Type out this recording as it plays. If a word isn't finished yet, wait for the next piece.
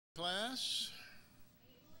Class,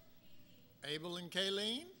 Abel and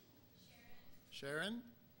Kayleen, Sharon,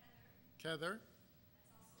 Heather.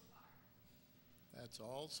 That's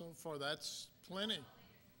all so far. That's plenty.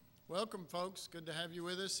 Welcome, folks. Good to have you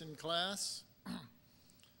with us in class.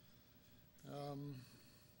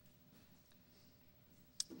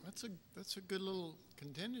 That's a good little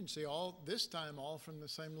contingency. All this time, all from the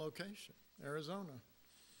same location, Arizona.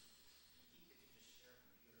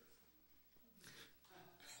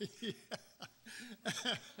 Yeah.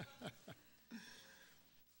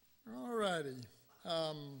 All righty.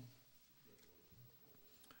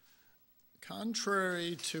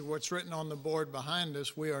 Contrary to what's written on the board behind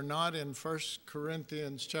us, we are not in 1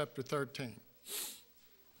 Corinthians chapter 13.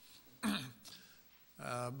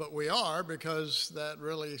 But we are, because that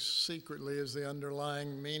really secretly is the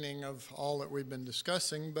underlying meaning of all that we've been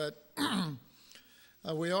discussing. But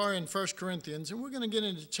we are in 1 Corinthians, and we're going to get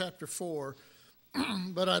into chapter 4.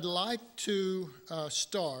 But I'd like to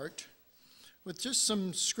start with just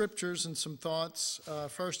some scriptures and some thoughts,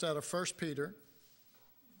 first out of 1 Peter.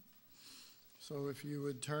 So if you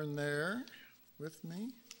would turn there with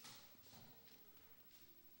me.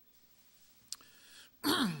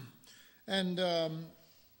 And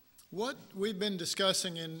what we've been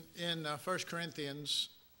discussing in 1 Corinthians,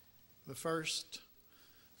 the first,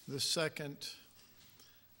 the second,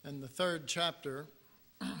 and the third chapter,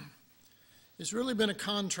 it's really been a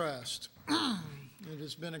contrast. It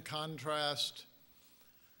has been a contrast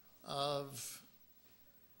of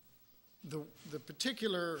the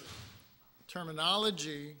particular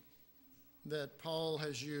terminology that Paul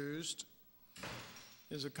has used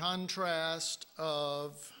is a contrast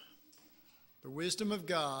of the wisdom of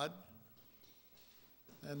God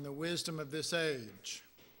and the wisdom of this age,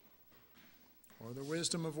 or the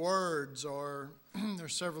wisdom of words, or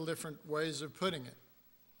there's several different ways of putting it.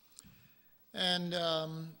 And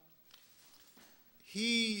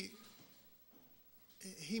he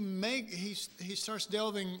starts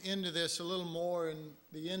delving into this a little more in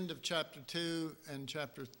the end of chapter 2 and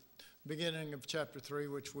beginning of chapter 3,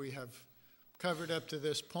 which we have covered up to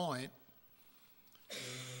this point.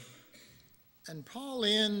 And Paul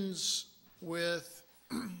ends with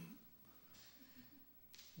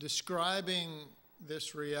describing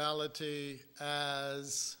this reality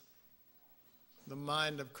as the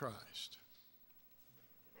mind of Christ.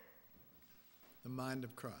 The mind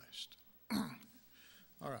of Christ.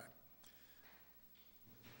 All right.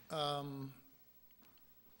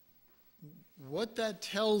 What that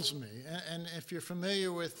tells me, and if you're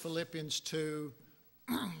familiar with Philippians 2,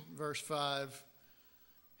 verse 5,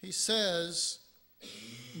 he says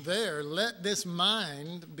there, let this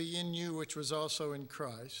mind be in you which was also in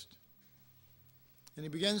Christ. And he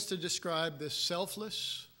begins to describe this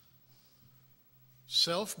selfless,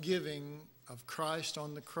 self-giving of Christ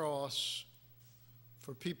on the cross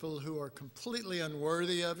for people who are completely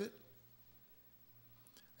unworthy of it,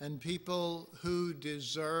 and people who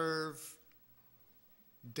deserve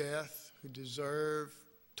death, who deserve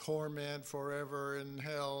torment forever in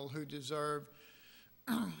hell, who deserve,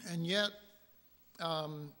 and yet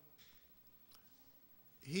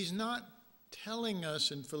he's not telling us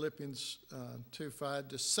in Philippians 2:5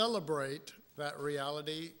 to celebrate that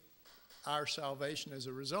reality, our salvation as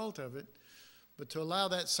a result of it, but to allow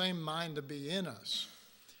that same mind to be in us.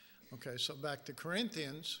 Okay, so back to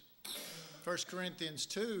Corinthians. 1 Corinthians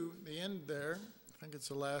 2, the end there, I think it's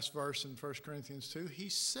the last verse in 1 Corinthians 2, he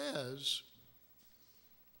says,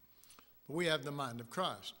 we have the mind of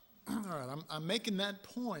Christ. All right, I'm making that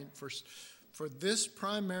point for this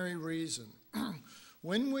primary reason.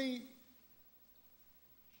 When we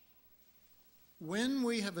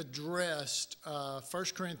have addressed 1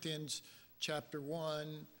 Corinthians chapter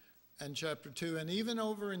 1 and chapter 2, and even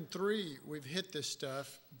over in 3, we've hit this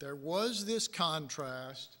stuff. There was this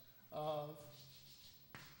contrast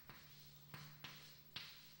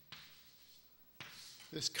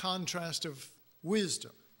of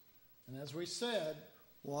wisdom. And as we said,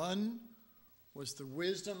 one was the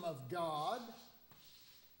wisdom of God,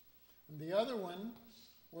 and the other one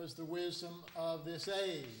was the wisdom of this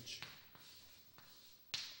age,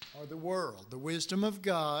 or the world. The wisdom of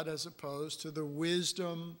God as opposed to the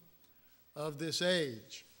wisdom of this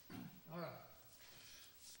age. All right.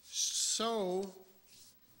 So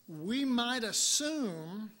we might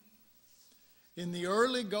assume in the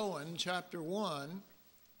early going, chapter 1,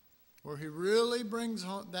 where he really brings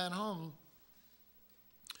that home,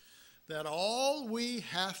 that all we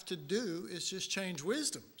have to do is just change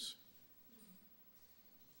wisdoms.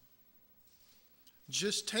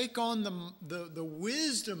 Just take on the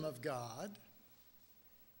wisdom of God,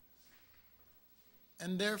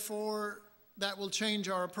 and therefore that will change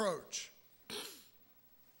our approach.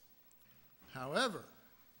 However,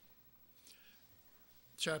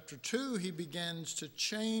 chapter 2, he begins to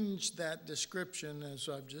change that description, as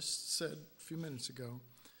I've just said a few minutes ago,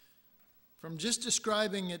 from just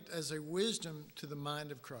describing it as a wisdom to the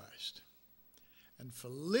mind of Christ. And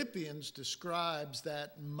Philippians describes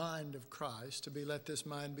that mind of Christ to be, let this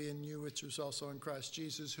mind be in you, which was also in Christ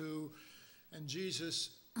Jesus, and Jesus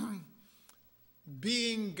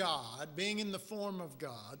being God, being in the form of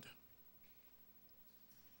God,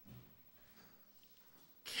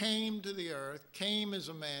 came to the earth, came as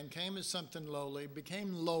a man, came as something lowly,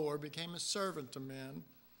 became lower, became a servant to men,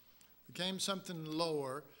 became something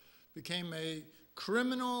lower, became a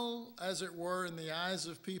criminal, as it were, in the eyes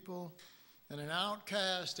of people, and an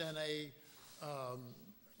outcast and a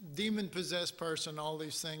demon-possessed person, all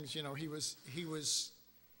these things, you know, he was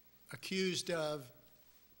accused of.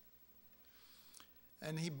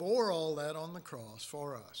 And he bore all that on the cross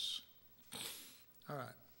for us. All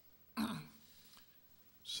right.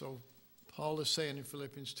 So Paul is saying in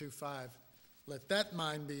Philippians 2:5, let that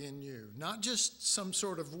mind be in you. Not just some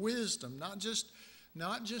sort of wisdom, not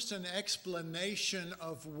just an explanation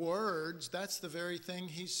of words. That's the very thing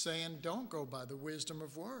he's saying, don't go by the wisdom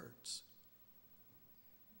of words.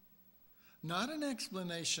 Not an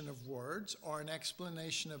explanation of words or an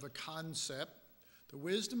explanation of a concept. The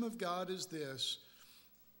wisdom of God is this: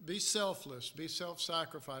 be selfless, be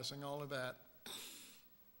self-sacrificing, all of that.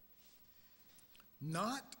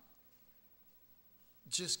 Not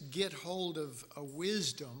just get hold of a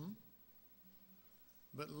wisdom,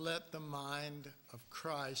 but let the mind of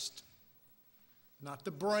Christ, not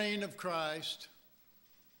the brain of Christ.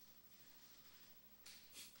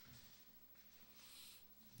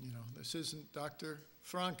 You know, this isn't Dr.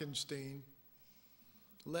 Frankenstein.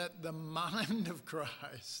 Let the mind of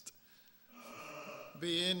Christ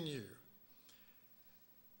be in you.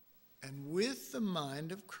 And with the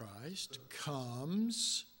mind of Christ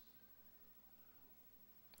comes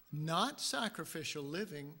not sacrificial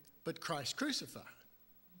living, but Christ crucified.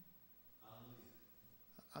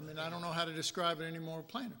 I mean, I don't know how to describe it any more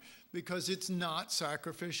plainer, because it's not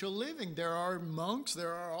sacrificial living. There are monks,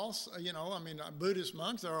 there are also, Buddhist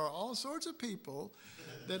monks, there are all sorts of people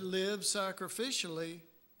that live sacrificially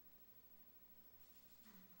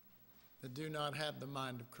that do not have the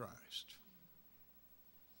mind of Christ.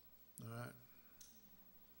 All right?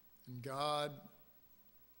 And God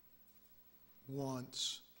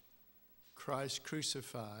wants Christ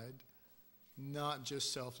crucified, not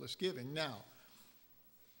just selfless giving. Now,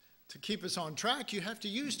 to keep us on track, you have to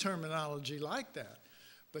use terminology like that.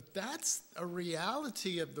 But that's a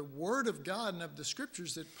reality of the Word of God and of the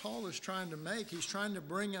Scriptures that Paul is trying to make. He's trying to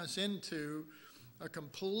bring us into a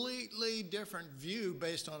completely different view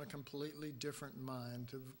based on a completely different mind.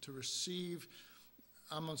 To receive,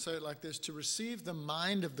 I'm going to say it like this, to receive the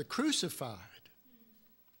mind of the crucified.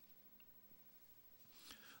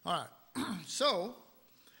 All right, so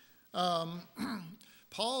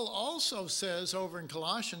Paul also says over in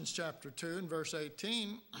Colossians chapter 2 and verse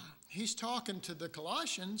 18, he's talking to the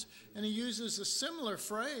Colossians, and he uses a similar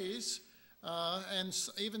phrase, and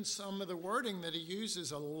even some of the wording that he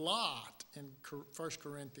uses a lot in 1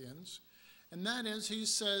 Corinthians, and that is, he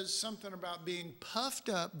says something about being puffed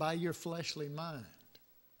up by your fleshly mind.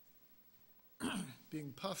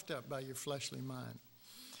 Being puffed up by your fleshly mind.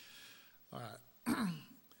 All right.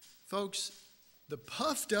 Folks, the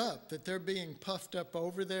puffed up that they're being puffed up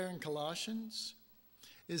over there in Colossians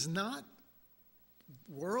is not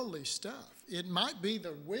worldly stuff. It might be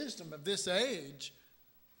the wisdom of this age,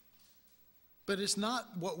 but it's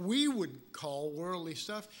not what we would call worldly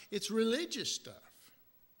stuff. It's religious stuff.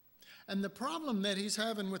 And the problem that he's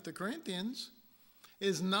having with the Corinthians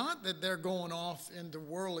is not that they're going off into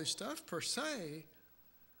worldly stuff per se,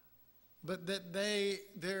 but that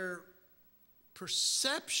their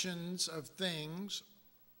perceptions of things,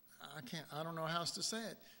 I don't know how else to say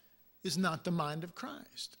it, is not the mind of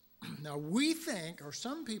Christ. Now we think, or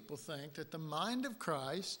some people think, that the mind of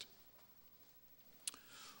Christ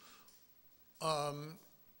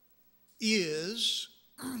is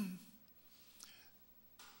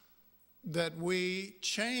that we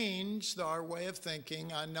change our way of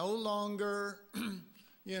thinking. I no longer, I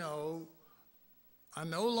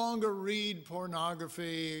no longer read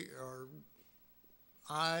pornography, or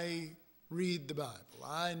I read the Bible.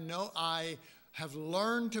 I know I have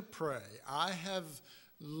learned to pray. I have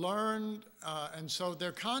learned, and so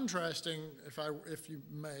they're contrasting, if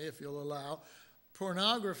you'll allow,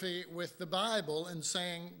 pornography with the Bible and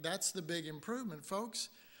saying that's the big improvement. Folks,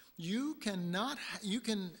 you can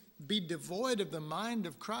be devoid of the mind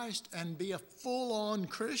of Christ and be a full-on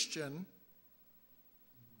Christian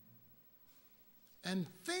and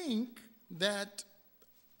think that,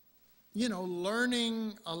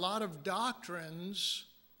 learning a lot of doctrines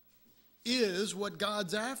is what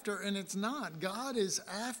God's after, and it's not. God is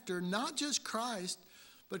after not just Christ,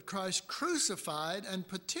 but Christ crucified, and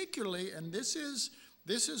particularly, and this is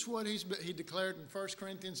what he declared in 1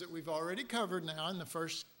 Corinthians that we've already covered now in the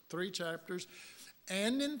first 3 chapters,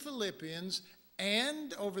 and in Philippians,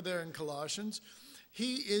 and over there in Colossians.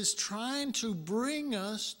 He is trying to bring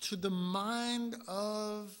us to the mind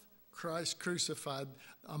of Christ crucified,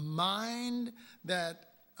 a mind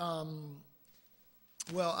that, I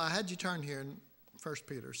had you turn here in 1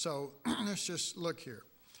 Peter, so let's just look here.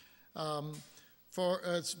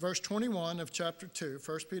 It's verse 21 of chapter 2,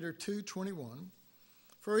 1 Peter 2:21.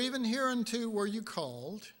 For even hereunto were you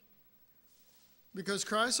called, because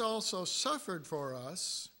Christ also suffered for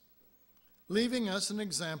us, leaving us an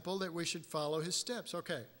example that we should follow his steps.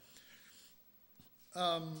 Okay.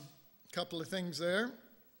 Couple of things there.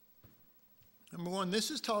 Number one,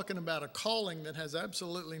 this is talking about a calling that has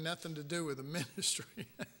absolutely nothing to do with a ministry.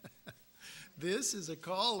 This is a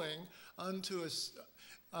calling unto us.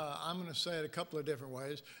 I'm going to say it a couple of different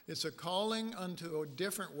ways. It's a calling unto a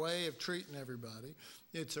different way of treating everybody.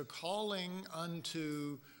 It's a calling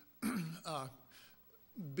unto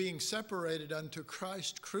being separated unto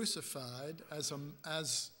Christ crucified as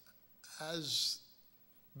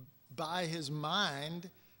by his mind,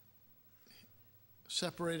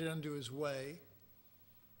 separated unto his way,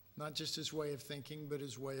 not just his way of thinking, but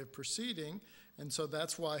his way of proceeding. And so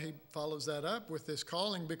that's why he follows that up with this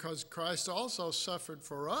calling, because Christ also suffered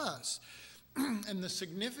for us. And the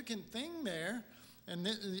significant thing there, and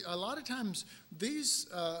a lot of times these,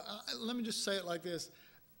 let me just say it like this.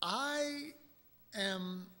 I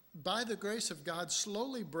am, by the grace of God,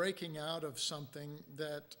 slowly breaking out of something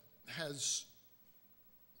that has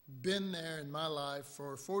been there in my life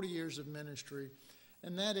for 40 years of ministry,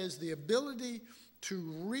 and that is the ability to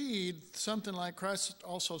read something like Christ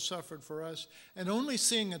also suffered for us and only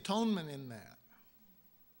seeing atonement in that.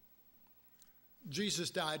 Jesus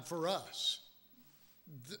died for us.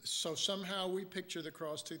 So somehow we picture the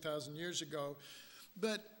cross 2,000 years ago,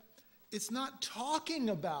 but it's not talking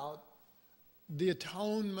about the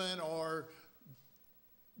atonement or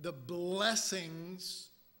the blessings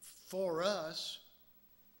for us.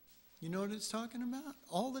 You know what it's talking about?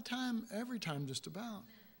 All the time, every time just about.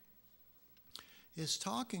 It's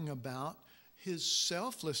talking about his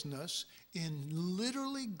selflessness in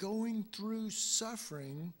literally going through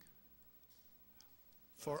suffering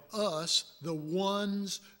for us, the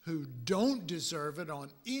ones who don't deserve it on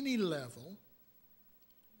any level.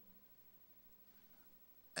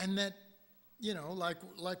 And that,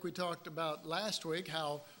 like we talked about last week,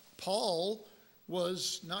 how Paul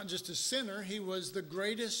was not just a sinner, he was the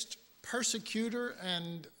greatest persecutor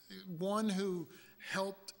and one who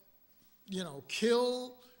helped,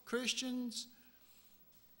 kill Christians.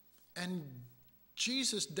 And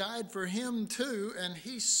Jesus died for him too, and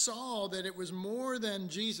he saw that it was more than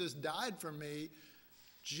Jesus died for me.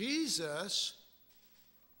 Jesus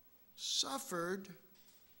suffered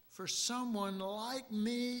for someone like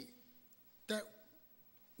me that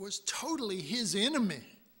was totally his enemy.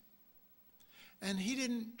 And he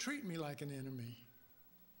didn't treat me like an enemy.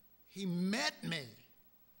 He met me.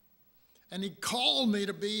 And he called me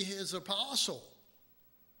to be his apostle.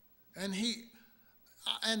 And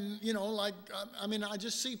I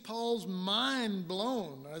just see Paul's mind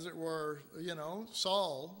blown, as it were,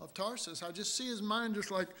 Saul of Tarsus. I just see his mind just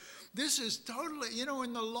like, this is totally,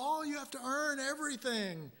 in the law you have to earn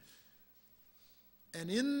everything. And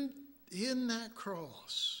in that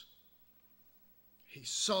cross, he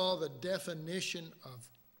saw the definition of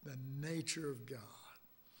the nature of God.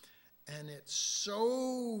 And it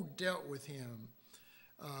so dealt with him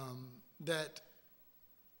that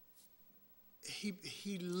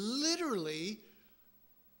he literally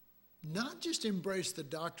not just embraced the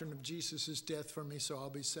doctrine of Jesus' death for me so I'll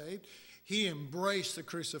be saved, he embraced the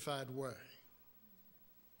crucified way.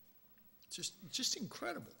 Just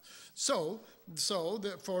incredible. So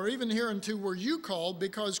for even hereunto were you called,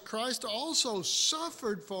 because Christ also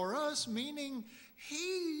suffered for us, meaning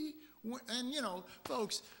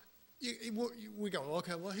folks, we go,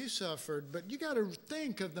 okay, well, he suffered, but you got to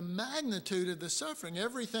think of the magnitude of the suffering.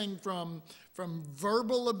 Everything from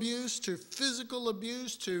verbal abuse to physical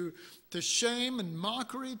abuse to shame and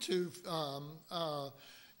mockery to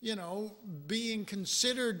being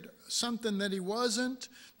considered something that he wasn't,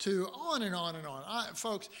 to on and on and on.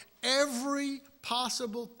 Folks, every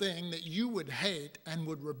possible thing that you would hate and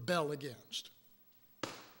would rebel against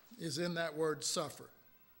is in that word suffer.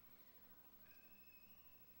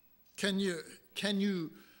 Can you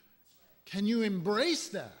Can you embrace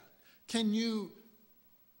that? Can you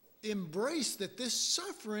embrace that this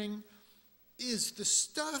suffering is the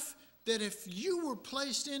stuff that if you were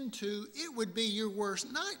placed into, it would be your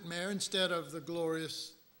worst nightmare instead of the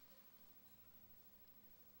glorious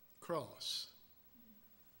cross?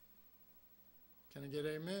 Can I get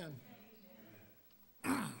amen?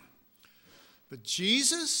 But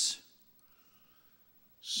Jesus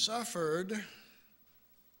suffered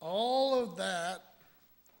all of that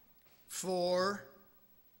for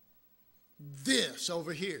this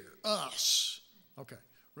over here, us. Okay.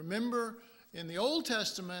 Remember, in the Old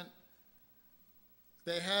Testament,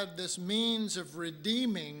 they had this means of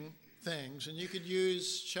redeeming things, and you could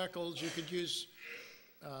use shekels, you could use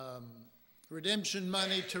redemption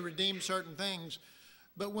money to redeem certain things.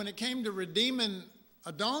 But when it came to redeeming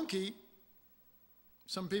a donkey,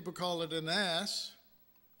 some people call it an ass,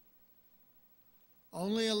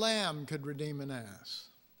 only a lamb could redeem an ass.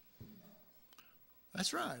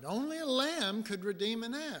 That's right. Only a lamb could redeem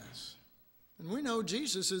an ass. And we know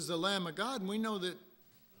Jesus is the Lamb of God, and we know that.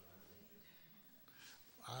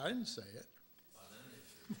 I didn't say it.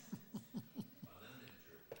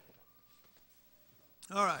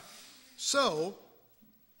 All right. So,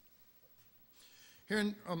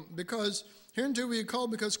 hereunto we are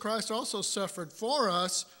called because Christ also suffered for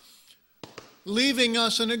us, leaving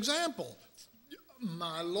us an example.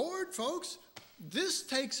 My Lord, folks, this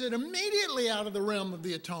takes it immediately out of the realm of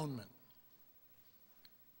the atonement.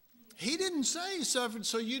 He didn't say he suffered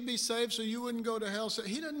so you'd be saved, so you wouldn't go to hell. So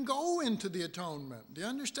he didn't go into the atonement. Do you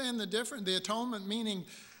understand the difference? The atonement meaning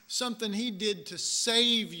something he did to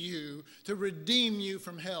save you, to redeem you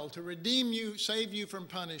from hell, to redeem you, save you from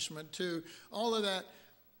punishment, to all of that.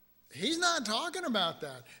 He's not talking about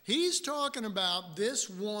that. He's talking about this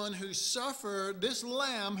one who suffered, this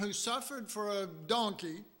lamb who suffered for a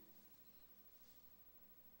donkey.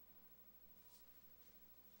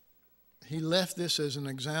 He left this as an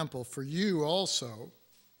example for you also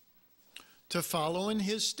to follow in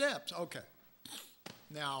his steps. Okay.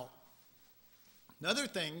 Now, another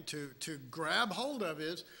thing to grab hold of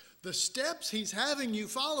is the steps he's having you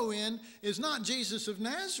follow in is not Jesus of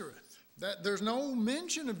Nazareth. There's no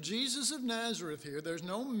mention of Jesus of Nazareth here. There's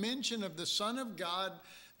no mention of the Son of God.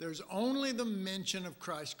 There's only the mention of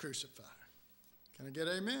Christ crucified. Can I get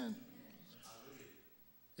amen?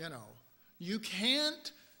 You know, you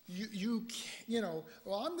can't,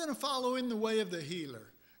 well, I'm going to follow in the way of the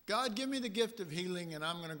healer. God, give me the gift of healing, and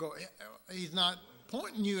I'm going to go. He's not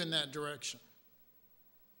pointing you in that direction.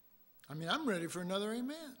 I mean, I'm ready for another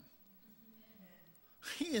amen.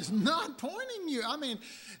 He is not pointing you. I mean,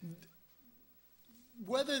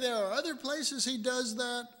 whether there are other places he does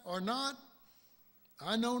that or not,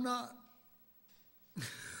 I know not.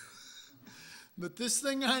 But this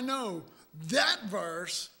thing I know, that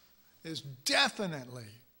verse is definitely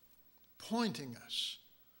pointing us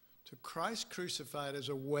to Christ crucified as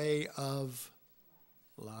a way of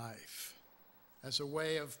life, as a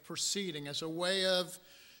way of proceeding, as a way of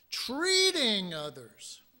treating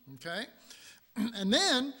others, okay? And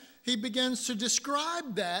then he begins to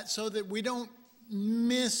describe that so that we don't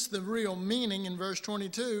miss the real meaning in verse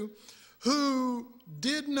 22. Who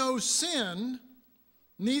did no sin,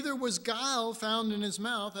 neither was guile found in his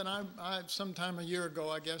mouth. And I sometime a year ago,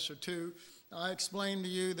 I guess, or two, I explained to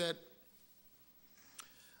you that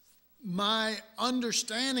my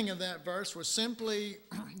understanding of that verse was simply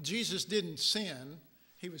Jesus didn't sin.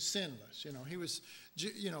 He was sinless.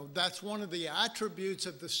 That's one of the attributes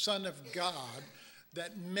of the Son of God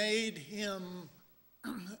that made him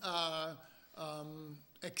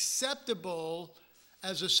acceptable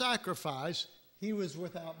as a sacrifice. He was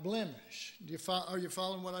without blemish. Are you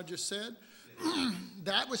following what I just said?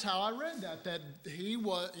 That was how I read that he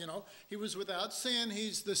was without sin.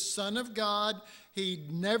 He's the Son of God. He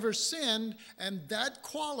never sinned, and that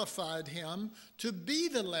qualified him to be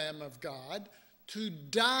the Lamb of God, to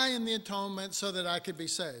die in the atonement so that I could be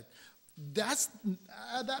saved. That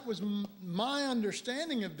was my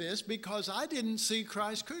understanding of this because I didn't see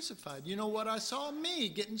Christ crucified. You know what I saw? Me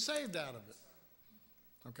getting saved out of it.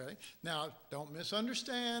 Okay? Now, don't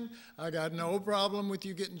misunderstand. I got no problem with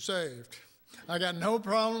you getting saved. I got no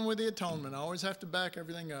problem with the atonement. I always have to back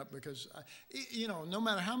everything up because, no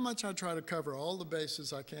matter how much I try to cover all the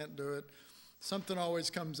bases, I can't do it. Something always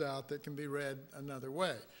comes out that can be read another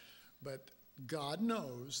way. But God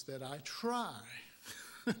knows that I try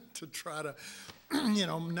to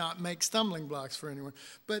not make stumbling blocks for anyone.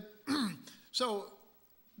 But so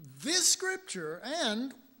this scripture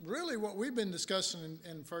and really what we've been discussing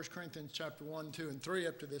in 1 Corinthians chapter 1, 2, and 3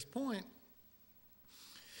 up to this point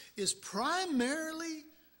is primarily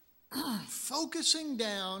focusing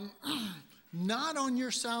down not on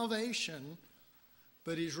your salvation,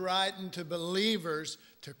 but he's writing to believers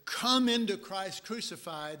to come into Christ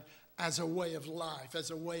crucified as a way of life,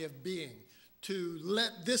 as a way of being. To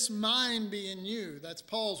let this mind be in you. That's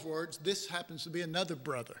Paul's words. This happens to be another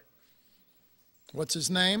brother. What's his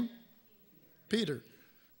name? Peter.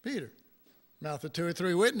 Peter. Mouth of two or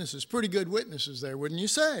three witnesses. Pretty good witnesses there, wouldn't you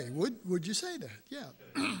say? Would you say that? Yeah.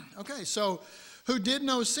 Okay, so who did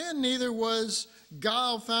no sin, neither was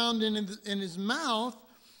guile found in his mouth,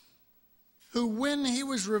 who when he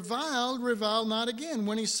was reviled not again.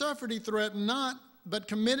 When he suffered, he threatened not, but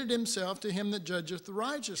committed himself to him that judgeth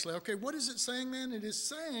righteously. Okay, what is it saying then? It is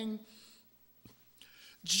saying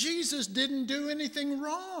Jesus didn't do anything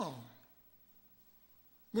wrong.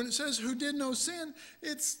 When it says who did no sin,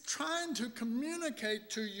 it's trying to communicate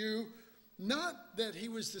to you not that he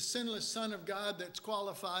was the sinless Son of God that's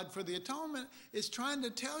qualified for the atonement. It's trying to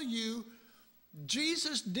tell you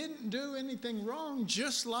Jesus didn't do anything wrong,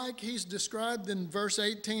 just like he's described in verse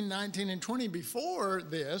 18, 19, and 20 before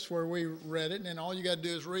this, where we read it. And all you got to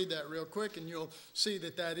do is read that real quick, and you'll see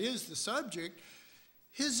that that is the subject.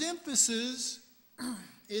 His emphasis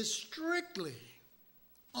is strictly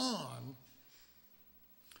on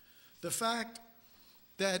the fact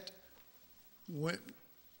that when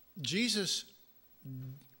Jesus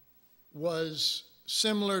was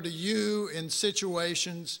similar to you in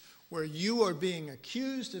situations where you are being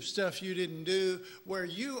accused of stuff you didn't do, where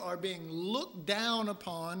you are being looked down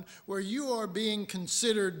upon, where you are being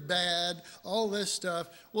considered bad, all this stuff.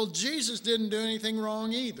 Well, Jesus didn't do anything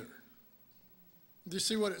wrong either. Do you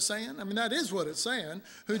see what it's saying? I mean, that is what it's saying.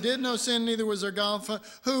 Who did no sin, neither was there guile.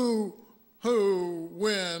 Who,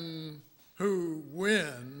 when, who. The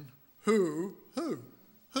one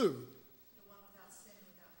without sin,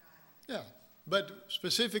 without guile. Yeah, but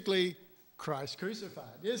specifically Christ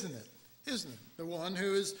crucified, isn't it? Isn't it? The one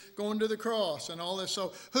who is going to the cross and all this.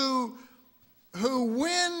 So who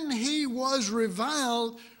when he was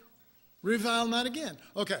reviled not again.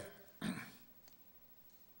 Okay.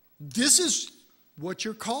 This is what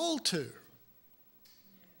you're called to.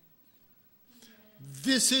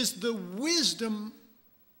 This is the wisdom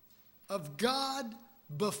of God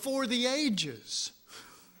before the ages.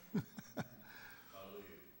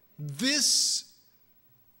 This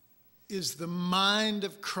is the mind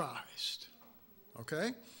of Christ.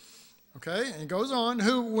 Okay? Okay, and it goes on.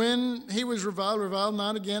 Who, when he was reviled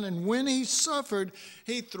not again, and when he suffered,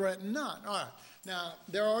 he threatened not. All right. Now,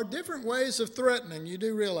 there are different ways of threatening. You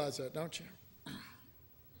do realize that, don't you?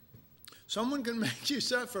 Someone can make you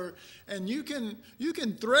suffer, and you can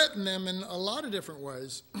threaten them in a lot of different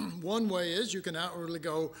ways. One way is you can outwardly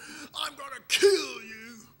go, I'm going to kill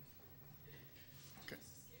you. Okay.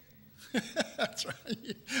 That's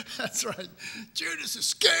right. That's right. Judas is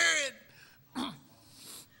scared.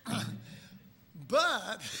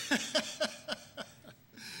 But,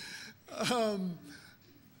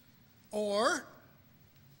 or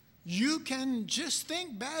you can just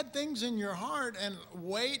think bad things in your heart and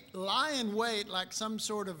lie in wait like some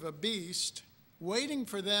sort of a beast, waiting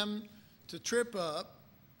for them to trip up,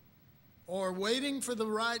 or waiting for the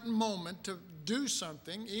right moment to do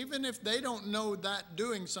something, even if they don't know that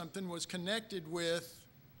doing something was connected with,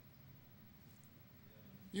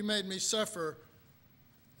 you made me suffer,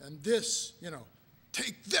 and this,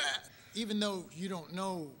 take that, even though you don't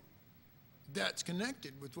know that's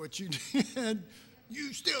connected with what you did.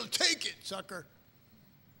 You still take it, sucker.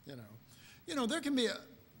 There can be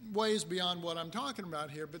ways beyond what I'm talking about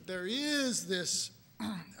here, but there is this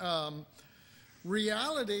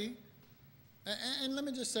reality. And let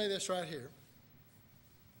me just say this right here.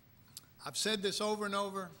 I've said this over and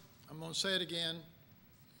over. I'm going to say it again.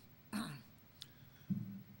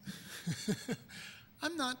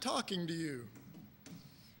 I'm not talking to you.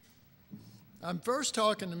 I'm first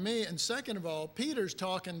talking to me, and second of all, Peter's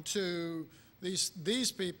talking to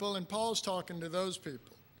these people, and Paul's talking to those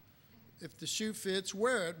people. If the shoe fits,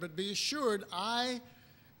 wear it, but be assured,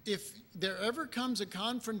 if there ever comes a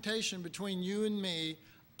confrontation between you and me,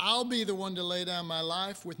 I'll be the one to lay down my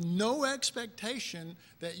life with no expectation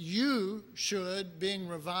that you should, being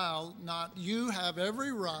reviled, not you have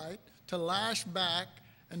every right to lash back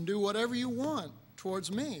and do whatever you want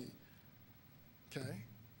towards me. Okay?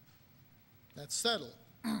 That's settled.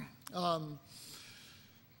 I'm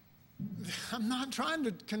not trying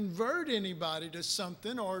to convert anybody to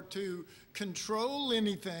something or to control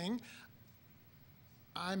anything.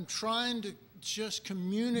 I'm trying to just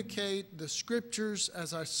communicate the scriptures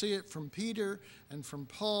as I see it from Peter and from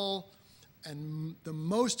Paul. And the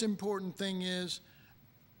most important thing is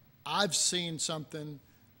I've seen something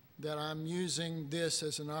that I'm using this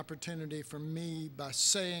as an opportunity for me, by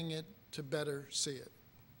saying it, to better see it.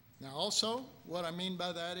 Now also, what I mean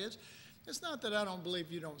by that is, it's not that I don't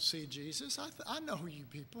believe you don't see Jesus. I know you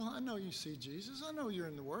people. I know you see Jesus. I know you're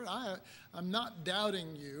in the Word. I'm not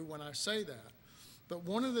doubting you when I say that. But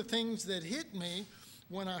one of the things that hit me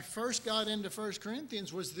when I first got into 1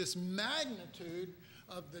 Corinthians was this magnitude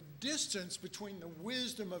of the distance between the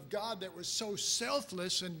wisdom of God that was so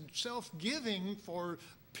selfless and self-giving for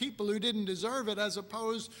people who didn't deserve it, as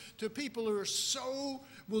opposed to people who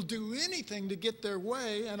will do anything to get their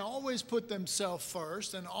way and always put themselves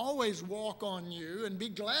first and always walk on you and be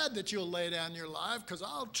glad that you'll lay down your life because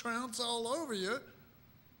I'll trounce all over you.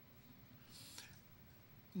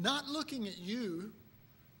 Not looking at you,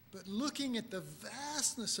 but looking at the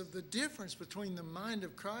vastness of the difference between the mind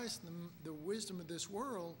of Christ and the wisdom of this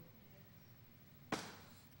world.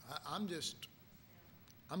 I'm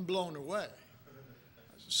blown away.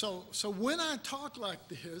 So when I talk like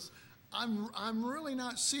this, I'm really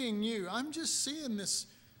not seeing you. I'm just seeing this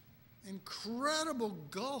incredible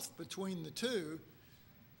gulf between the two.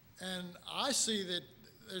 And I see that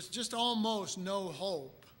there's just almost no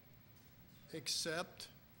hope except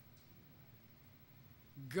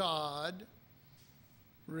God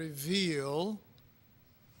reveal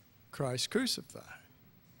Christ crucified.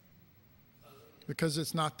 Because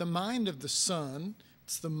it's not the mind of the Son,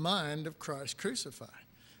 it's the mind of Christ crucified.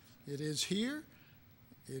 It is here.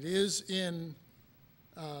 It is in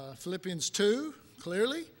Philippians 2,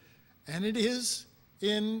 clearly. And it is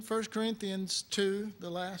in 1 Corinthians 2, the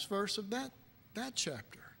last verse of that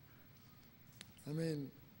chapter. I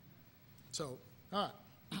mean, so, all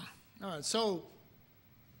right. All right, so,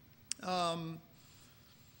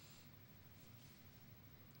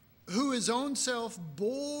 who his own self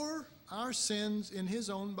bore our sins in his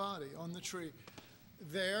own body on the tree.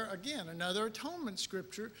 There, again, another atonement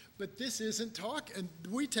scripture, but this isn't talking,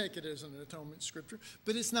 we take it as an atonement scripture,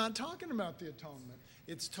 but it's not talking about the atonement.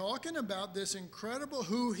 It's talking about this incredible,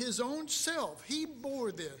 who his own self, he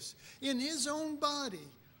bore this in his own body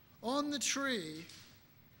on the tree.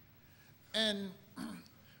 And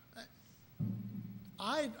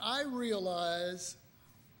I realize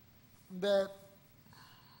that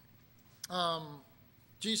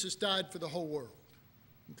Jesus died for the whole world.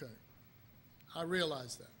 Okay. I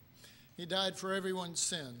realize that. He died for everyone's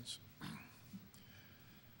sins.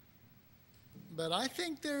 But I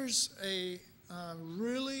think there's a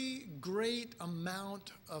really great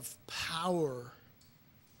amount of power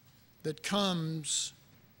that comes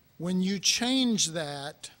when you change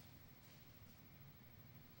that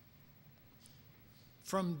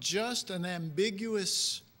from just an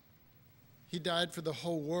ambiguous, he died for the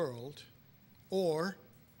whole world, or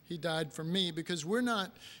he died for me, because we're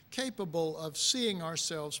not capable of seeing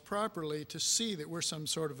ourselves properly to see that we're some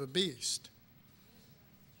sort of a beast.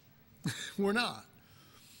 We're not.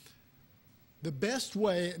 The best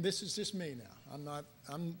way, this is just me now,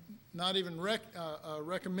 I'm not even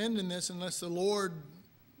recommending this unless the Lord,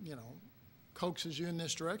 coaxes you in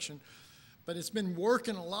this direction, but it's been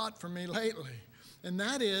working a lot for me lately, and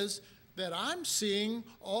that is that I'm seeing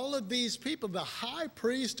all of these people, the high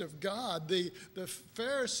priest of God, the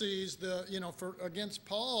Pharisees, against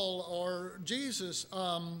Paul or Jesus,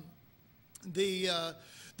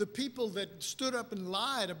 the people that stood up and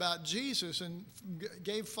lied about Jesus and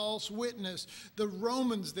gave false witness, the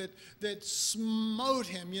Romans that smote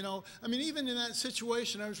him, I mean, even in that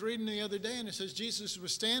situation, I was reading the other day, and it says Jesus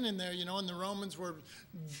was standing there, and the Romans were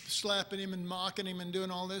slapping him and mocking him and doing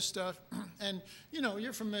all this stuff. And,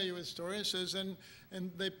 you're familiar with the story. It says, and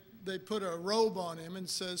they put a robe on him and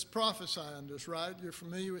says, prophesy unto us, right? You're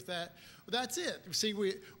familiar with that? Well, that's it. See,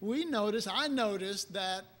 I noticed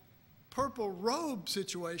that purple robe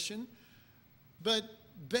situation, but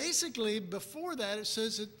basically before that it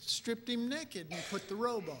says it stripped him naked and put the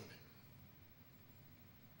robe on him.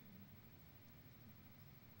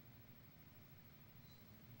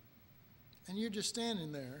 And you're just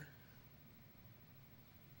standing there.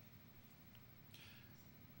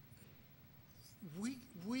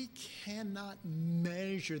 We cannot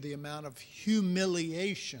measure the amount of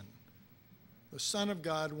humiliation the Son of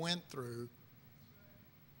God went through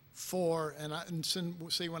and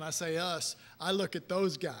see, when I say us, I look at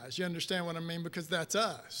those guys. You understand what I mean? Because that's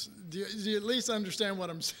us. Do you at least understand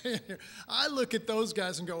what I'm saying here? I look at those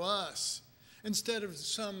guys and go, us. Instead of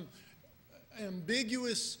some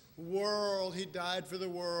ambiguous world, he died for the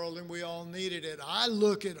world and we all needed it. I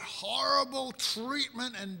look at horrible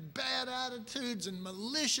treatment and bad attitudes and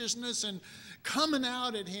maliciousness and coming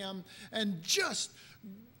out at him, and just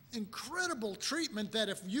incredible treatment that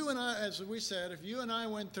if you and I, as we said, if you and I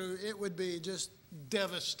went through, it would be just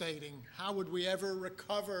devastating. How would we ever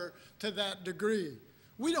recover to that degree?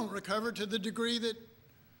 We don't recover to the degree that,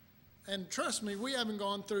 and trust me, we haven't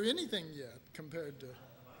gone through anything yet compared to,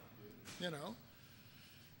 you know.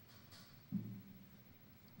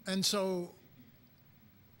 And so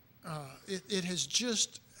it has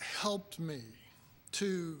just helped me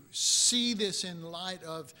to see this in light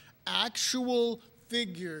of actual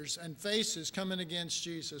figures and faces coming against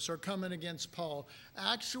Jesus or coming against Paul.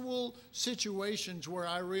 Actual situations where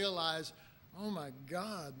I realize, oh my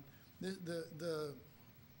God, the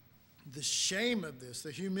shame of this,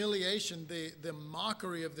 the humiliation, the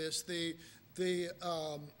mockery of this, you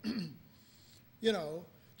know,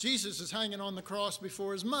 Jesus is hanging on the cross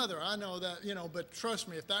before his mother. I know that, you know, but trust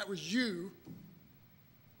me, if that was you,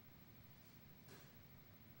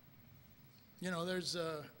 you know, there's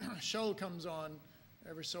a show comes on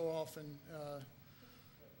every so often,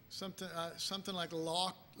 something like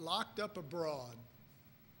Locked Up Abroad.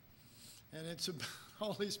 And it's about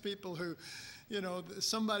all these people who, you know,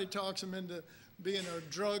 somebody talks them into being a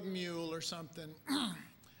drug mule or something,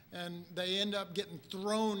 and they end up getting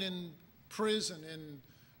thrown in prison in,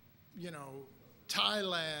 you know,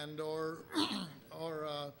 Thailand or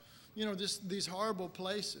you know, these horrible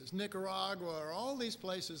places, Nicaragua or all these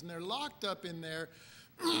places, and they're locked up in there,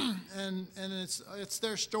 and it's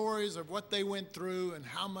their stories of what they went through and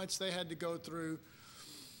how much they had to go through.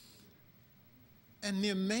 And the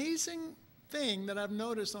amazing thing that I've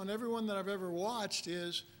noticed on everyone that I've ever watched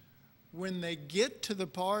is when they get to the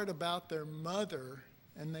part about their mother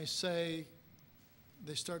and they start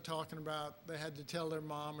talking about they had to tell their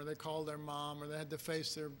mom or they called their mom or they had to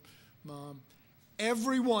face their mom.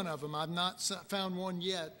 Every one of them, I've not found one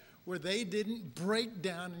yet, where they didn't break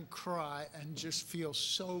down and cry and just feel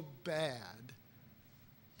so bad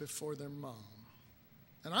before their mom.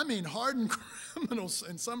 And I mean hardened criminals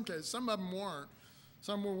in some cases. Some of them weren't.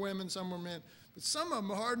 Some were women, some were men. But some of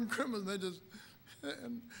them are hardened criminals. They just,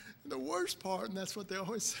 and the worst part, and that's what they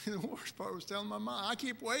always say, the worst part was telling my mom. I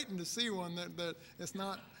keep waiting to see one that it's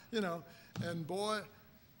not, you know. And boy,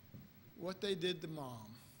 what they did to mom.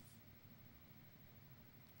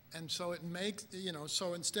 And so it makes, you know,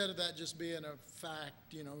 so instead of that just being a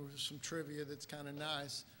fact, you know, some trivia that's kind of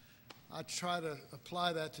nice, I try to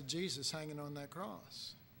apply that to Jesus hanging on that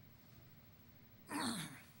cross.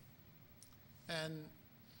 And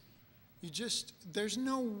you just, there's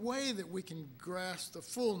no way that we can grasp the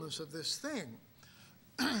fullness of this thing.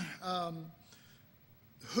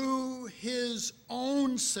 Who his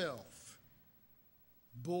own self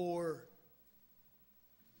bore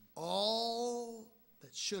all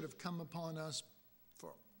that should have come upon us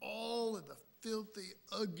for all of the filthy,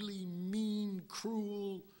 ugly, mean,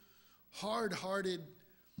 cruel, hard-hearted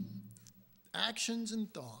actions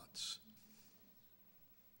and thoughts.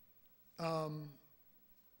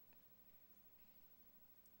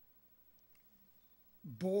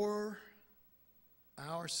 Bore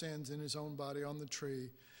our sins in his own body on the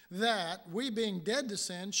tree, that we, being dead to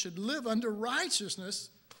sin, should live unto righteousness,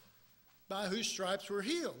 by whose stripes we're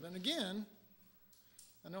healed. And again,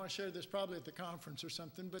 I know I shared this probably at the conference or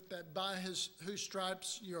something, but that by whose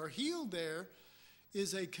stripes you're healed there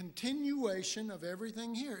is a continuation of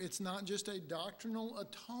everything here. It's not just a doctrinal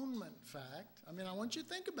atonement fact. I mean, I want you to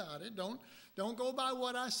think about it. Don't go by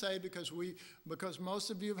what I say because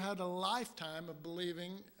most of you have had a lifetime of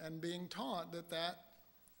believing and being taught that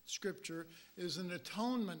scripture is an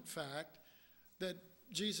atonement fact, that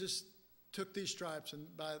Jesus took these stripes and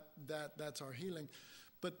by that's our healing.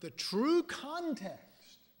 But the true context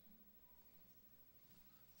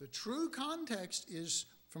is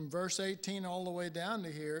from verse 18 all the way down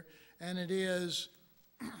to here, and it is,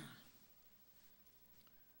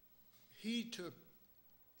 he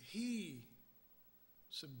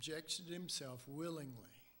subjected himself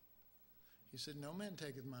willingly. He said, no man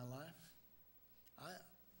taketh my life.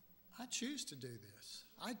 I choose to do this.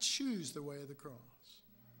 I choose the way of the cross.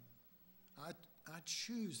 I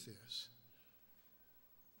choose this.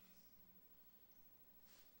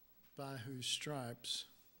 By whose stripes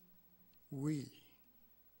we.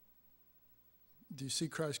 Do you see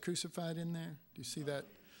Christ crucified in there? Do you see that?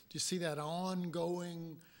 Do you see that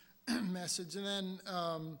ongoing message? And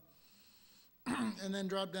then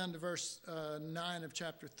drop down to verse 9 of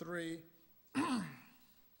chapter 3.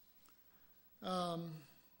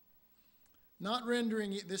 Not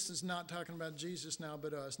rendering, this is not talking about Jesus now,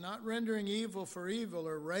 but us. Not rendering evil for evil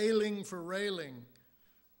or railing for railing,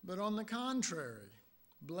 but on the contrary,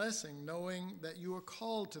 blessing, knowing that you are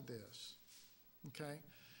called to this. Okay?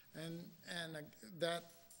 And that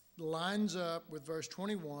lines up with verse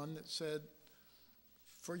 21 that said,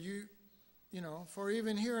 for you, for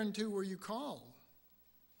even hereunto were you called.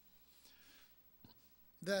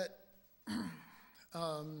 that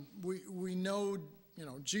we know,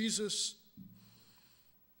 Jesus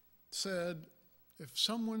said, if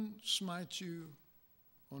someone smites you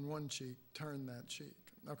on one cheek, turn that cheek.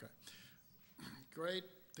 Okay. Great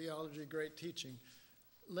theology, great teaching.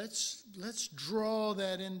 Let's draw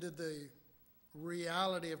that into the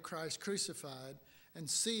reality of Christ crucified and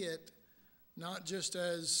see it not just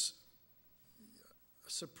as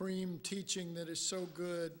supreme teaching that is so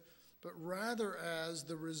good, but rather as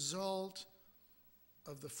the result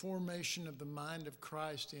of the formation of the mind of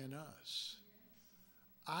Christ in us.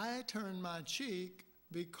 I turn my cheek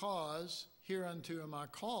because hereunto am I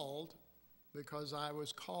called, because I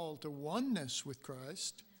was called to oneness with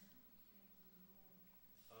Christ.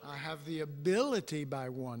 I have the ability by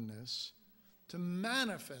oneness to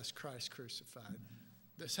manifest Christ crucified.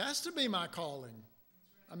 This has to be my calling.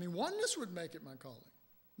 I mean, oneness would make it my calling.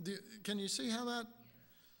 Can you see how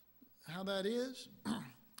that is? All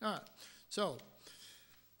right. So,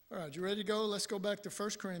 all right, you ready to go? Let's go back to 1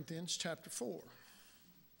 Corinthians chapter 4.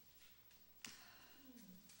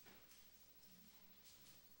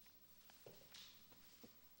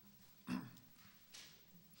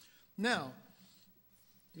 Now,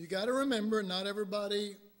 you got to remember, not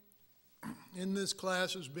everybody in this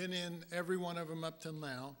class has been in every one of them up till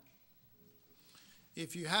now.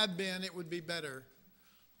 If you had been, it would be better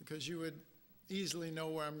because you would easily know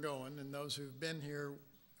where I'm going, and those who've been here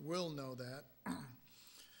will know that.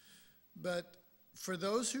 But for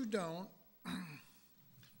those who don't,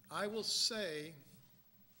 I will say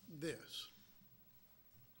this.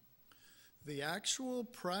 The actual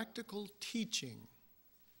practical teaching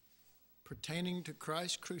pertaining to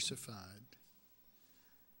Christ crucified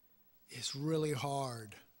is really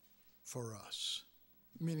hard for us,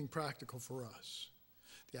 meaning practical for us.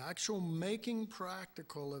 The actual making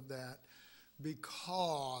practical of that,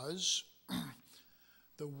 because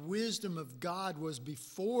the wisdom of God was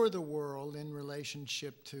before the world in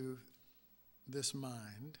relationship to this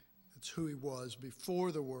mind. That's who he was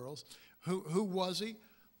before the world. Who was he?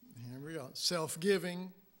 Here we go.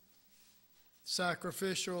 Self-giving,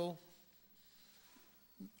 sacrificial,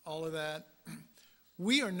 all of that.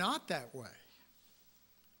 We are not that way.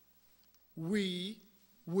 We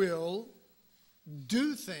will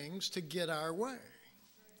do things to get our way,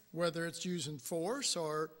 whether it's using force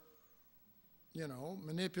or,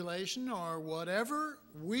 manipulation or whatever.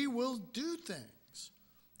 We will do things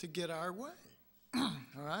to get our way.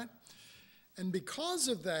 All right? And because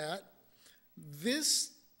of that,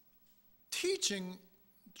 this teaching,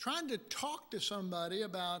 trying to talk to somebody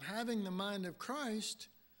about having the mind of Christ,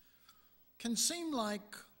 can seem like,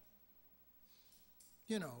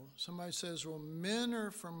 somebody says, well, men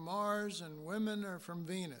are from Mars and women are from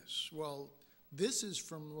Venus. Well, this is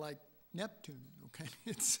from like Neptune, okay?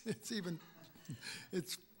 It's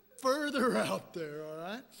further out there, all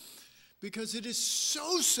right? Because it is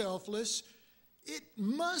so selfless, it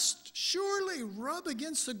must surely rub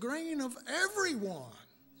against the grain of everyone,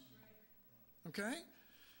 okay?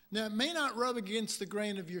 Now, it may not rub against the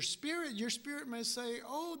grain of your spirit. Your spirit may say,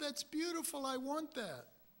 oh, that's beautiful, I want that.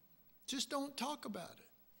 Just don't talk about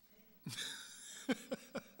it.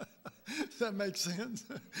 Does that make sense?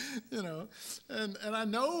 And I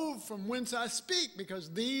know from whence I speak,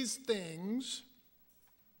 because these things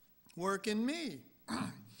work in me.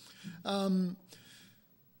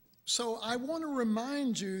 So I want to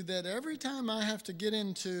remind you that every time I have to get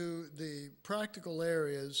into the practical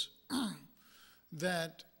areas,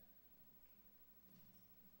 that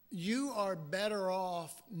you are better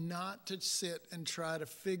off not to sit and try to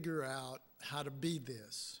figure out how to be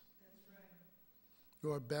this. That's right.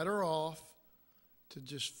 You are better off to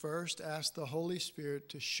just first ask the Holy Spirit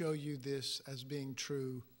to show you this as being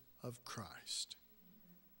true of Christ.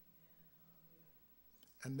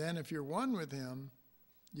 And then if you're one with him,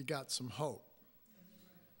 you got some hope.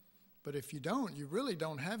 But if you don't, you really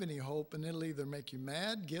don't have any hope, and it'll either make you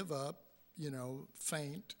mad, give up,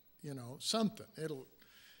 faint, something.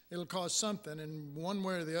 It'll cause something, and one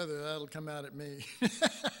way or the other, that'll come out at me.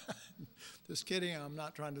 Just kidding, I'm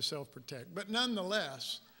not trying to self-protect. But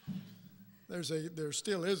nonetheless, there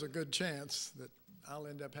still is a good chance that I'll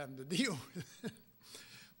end up having to deal with it.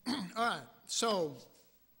 All right, so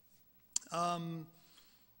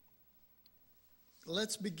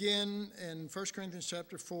let's begin in 1 Corinthians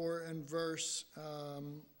chapter 4 and verse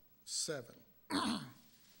 7.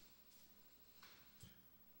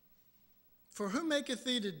 For who maketh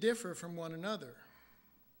thee to differ from one another?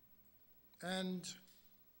 And,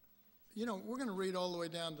 we're going to read all the way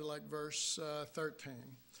down to like verse 13.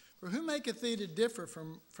 For who maketh thee to differ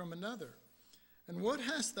from another? And what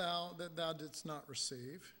hast thou that thou didst not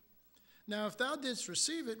receive? Now if thou didst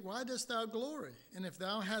receive it, why dost thou glory? And if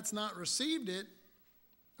thou hadst not received it,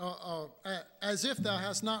 as if thou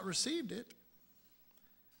hast not received it,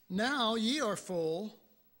 now ye are full,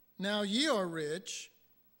 now ye are rich,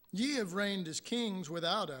 ye have reigned as kings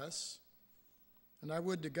without us. And I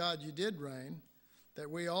would to God you did reign, that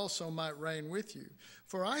we also might reign with you.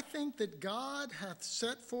 For I think that God hath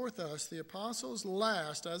set forth us, the apostles,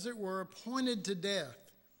 last, as it were, appointed to death.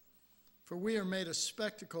 For we are made a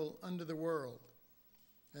spectacle unto the world,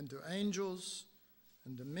 and to angels,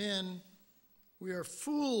 and to men. We are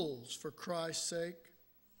fools for Christ's sake.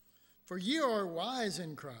 For ye are wise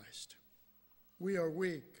in Christ. We are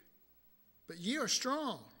weak. But ye are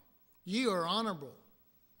strong. Ye are honorable.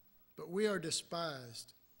 But we are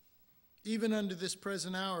despised. Even unto this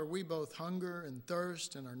present hour we both hunger and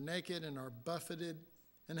thirst, and are naked, and are buffeted,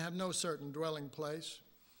 and have no certain dwelling place,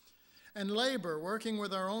 and labor, working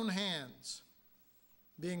with our own hands.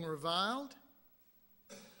 Being reviled,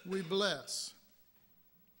 we bless.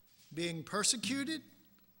 Being persecuted,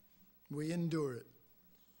 we endure it.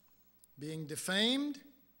 Being defamed,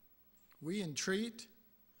 we entreat.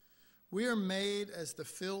 We are made as the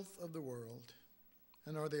filth of the world,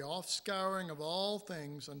 and are the offscouring of all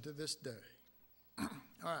things unto this day. All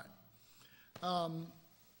right.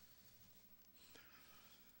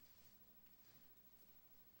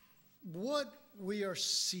 What we are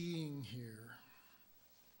seeing here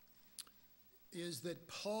is that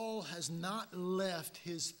Paul has not left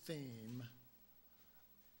his theme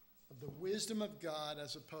of the wisdom of God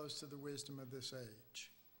as opposed to the wisdom of this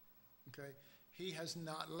age. Okay? He has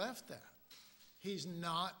not left that. He's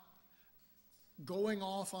not going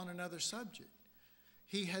off on another subject.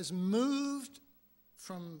 He has moved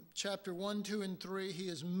from chapter 1, 2, and 3. He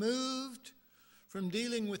has moved from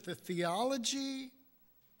dealing with the theology,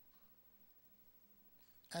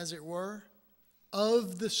 as it were,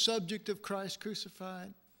 of the subject of Christ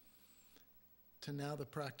crucified, to now the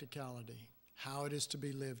practicality, how it is to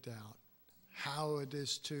be lived out, how it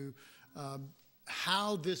is to,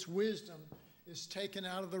 how this wisdom is taken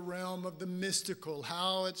out of the realm of the mystical,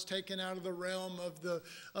 how it's taken out of the realm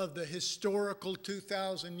of the historical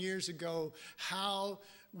 2,000 years ago, how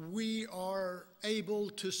we are able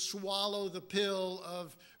to swallow the pill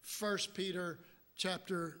of 1 Peter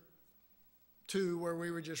chapter 2, where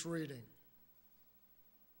we were just reading,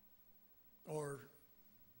 or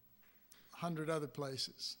 100 other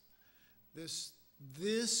places. This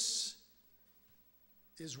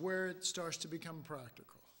is where it starts to become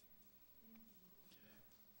practical.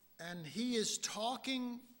 And he is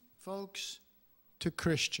talking, folks, to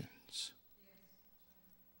Christians.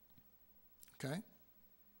 Okay?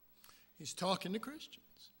 He's talking to Christians.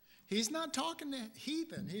 He's not talking to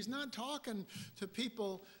heathen. He's not talking to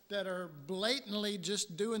people that are blatantly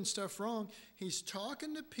just doing stuff wrong. He's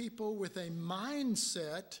talking to people with a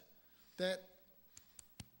mindset that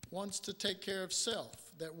wants to take care of self,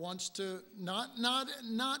 that wants to not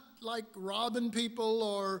like robbing people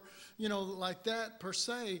or, like that per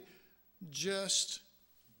se, just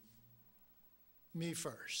me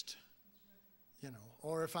first,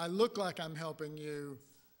 or if I look like I'm helping you,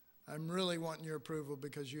 I'm really wanting your approval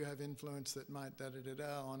because you have influence that might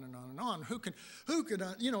da-da-da-da, on and on and on. Who could,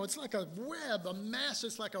 it's like a web, a mess.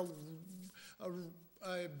 It's like a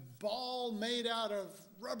ball made out of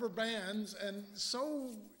rubber bands and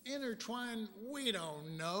so intertwined, we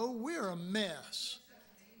don't know. We're a mess.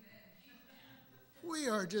 We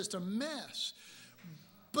are just a mess.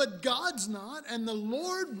 But God's not, and the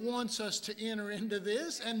Lord wants us to enter into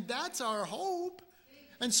this, and that's our hope.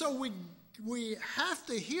 And so we have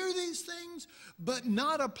to hear these things, but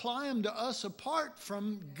not apply them to us apart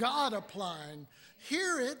from God applying.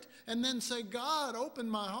 Hear it, and then say, God, open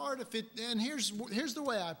my heart. And here's the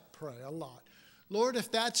way I pray a lot. Lord, if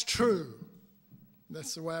that's true,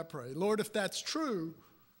 that's the way I pray. Lord, if that's true,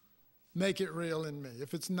 make it real in me.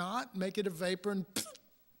 If it's not, make it a vapor and,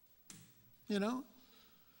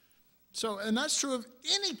 So, and that's true of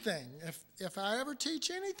anything. If I ever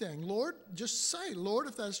teach anything, Lord, just say, Lord,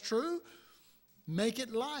 if that's true, make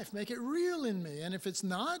it life, make it real in me. And if it's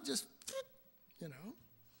not, just, I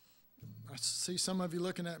see some of you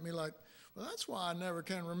looking at me like, well, that's why I never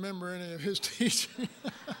can remember any of his teaching.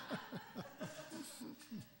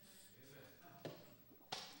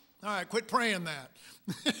 All right, quit praying that.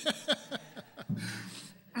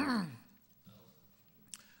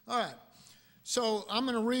 All right. So I'm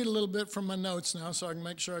going to read a little bit from my notes now so I can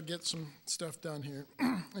make sure I get some stuff done here.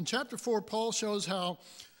 In chapter 4, Paul shows how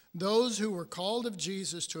those who were called of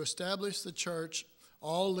Jesus to establish the church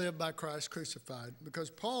all live by Christ crucified. Because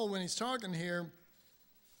Paul, when he's talking here,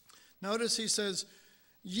 notice he says,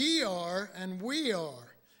 ye are and we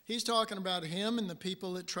are. He's talking about him and the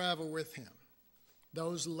people that travel with him.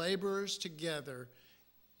 Those laborers together.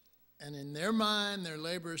 And in their mind, they're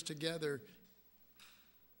laborers together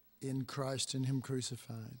in Christ and him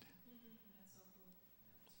crucified.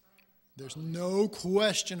 There's no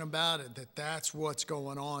question about it that that's what's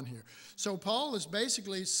going on here. So Paul is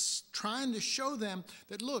basically trying to show them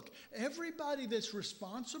that, look, everybody that's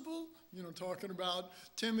responsible, talking about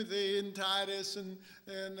Timothy and Titus and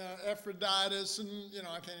Epaphroditus and,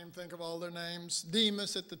 I can't even think of all their names,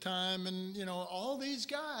 Demas at the time, and, all these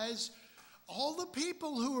guys, all the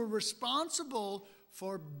people who are responsible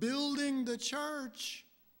for building the church,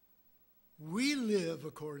 we live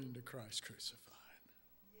according to Christ crucified.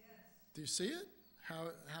 Do you see it?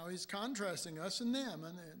 How he's contrasting us and them.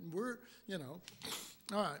 And we're,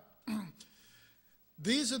 All right.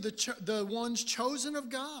 These are the ones chosen of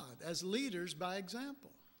God as leaders by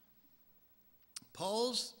example.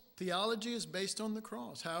 Paul's theology is based on the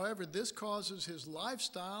cross. However, this causes his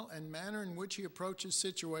lifestyle and manner in which he approaches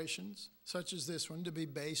situations, such as this one, to be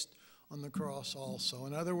based on the cross also.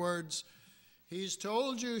 In other words, he's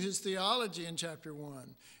told you his theology in chapter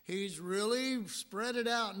 1. He's really spread it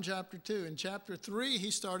out in chapter 2. In chapter 3, he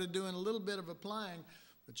started doing a little bit of applying.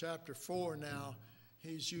 But chapter 4 now,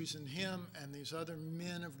 he's using him and these other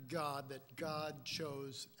men of God that God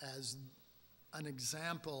chose as an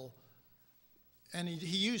example. And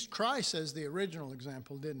he used Christ as the original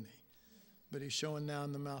example, didn't he? But he's showing now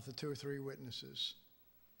in the mouth of 2 or 3 witnesses,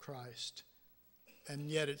 Christ. And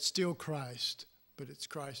yet it's still Christ. But it's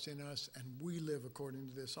Christ in us, and we live according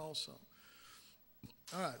to this also.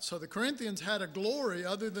 All right, so the Corinthians had a glory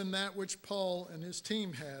other than that which Paul and his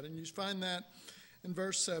team had. And you find that in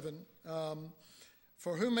verse 7.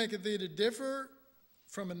 For who maketh thee to differ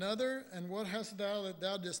from another? And what hast thou that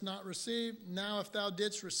thou didst not receive? Now if thou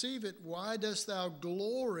didst receive it, why dost thou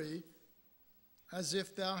glory as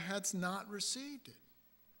if thou hadst not received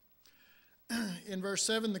it? In verse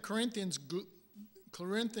 7, the Corinthians'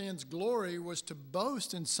 glory was to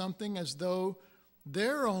boast in something as though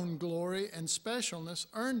their own glory and specialness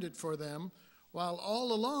earned it for them, while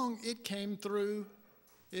all along it came through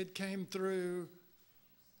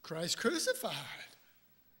Christ crucified.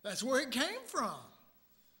 That's where it came from.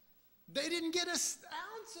 They didn't get an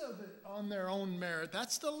ounce of it on their own merit.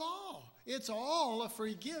 That's the law. It's all a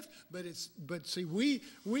free gift, but see, we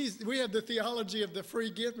have the theology of the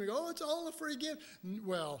free gift. We go, oh, it's all a free gift.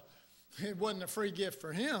 Well, it wasn't a free gift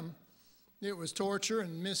for him. It was torture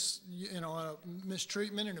and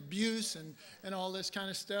mistreatment and abuse and all this kind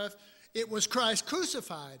of stuff. It was Christ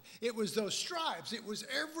crucified. It was those stripes. It was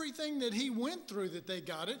everything that he went through that they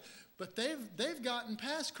got it. But they've gotten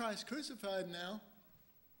past Christ crucified now.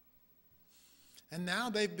 And now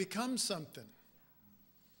they've become something.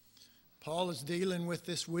 Paul is dealing with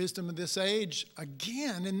this wisdom of this age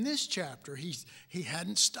again in this chapter. He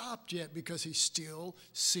hadn't stopped yet because he's still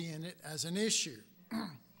seeing it as an issue. All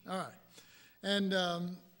right. And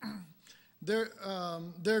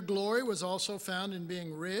their glory was also found in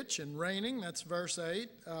being rich and reigning. That's verse 8.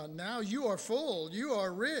 Now you are full. You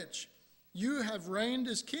are rich. You have reigned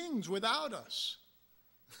as kings without us.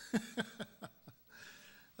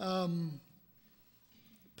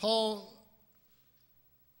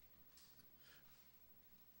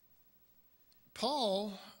 Paul's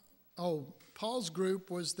group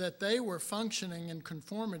was that they were functioning in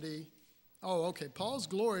conformity. Paul's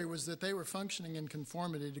glory was that they were functioning in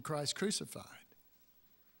conformity to Christ crucified.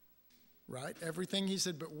 Right? Everything he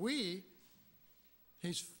said, but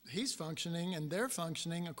he's functioning and they're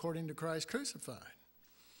functioning according to Christ crucified.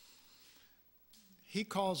 He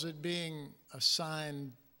calls it being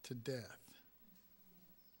assigned to death.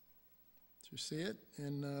 Do you see it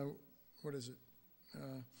in,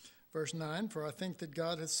 verse 9, for I think that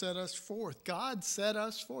God has set us forth. God set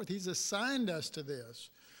us forth. He's assigned us to this.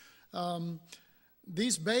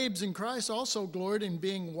 These babes in Christ also gloried in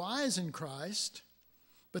being wise in Christ,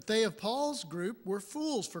 but they of Paul's group were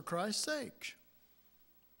fools for Christ's sake.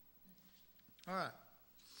 All right.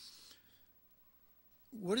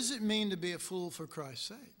 What does it mean to be a fool for Christ's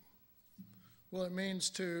sake? Well, it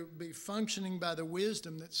means to be functioning by the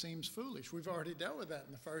wisdom that seems foolish. We've already dealt with that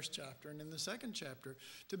in the first chapter and in the second chapter.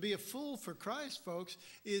 To be a fool for Christ, folks,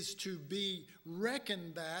 is to be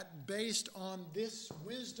reckoned that based on this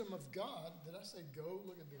wisdom of God. Did I say go?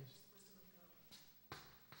 Look at this.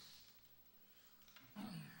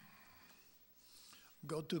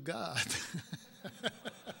 Go to God.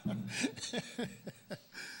 I'm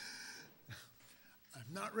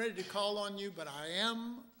not ready to call on you, but I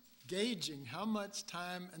am gauging how much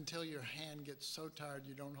time until your hand gets so tired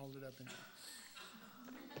you don't hold it up anymore.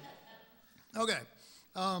 Okay.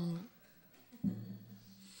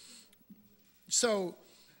 So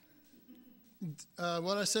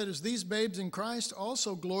what I said is these babes in Christ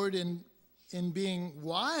also gloried in being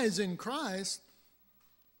wise in Christ,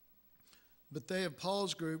 but they of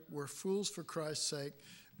Paul's group were fools for Christ's sake,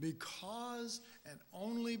 because and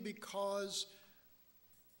only because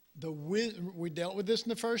we dealt with this in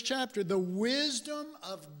the first chapter, the wisdom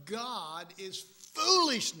of God is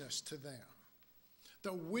foolishness to them.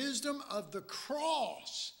 The wisdom of the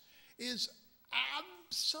cross is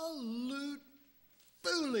absolute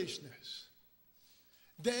foolishness.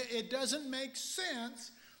 It doesn't make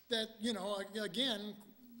sense that, again,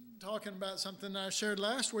 talking about something I shared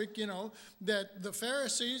last week, that the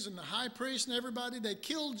Pharisees and the high priest and everybody, they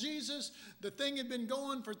killed Jesus. The thing had been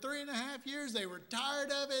going for 3.5 years. They were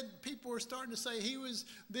tired of it. People were starting to say he was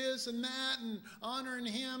this and that and honoring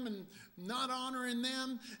him and not honoring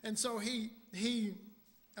them. And so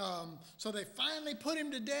so they finally put him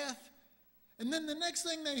to death. And then the next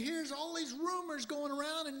thing they hear is all these rumors going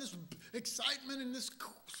around and this excitement and this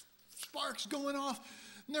sparks going off.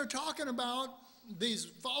 And they're talking about, these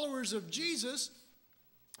followers of Jesus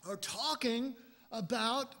are talking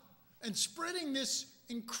about and spreading this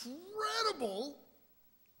incredible,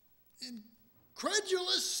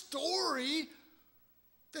 incredulous story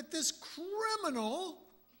that this criminal,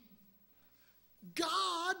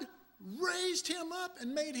 God raised him up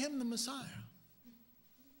and made him the Messiah.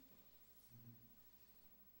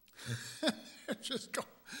 Just go,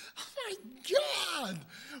 oh my God,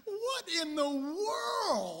 what in the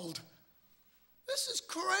world? This is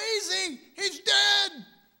crazy. He's dead.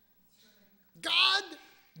 God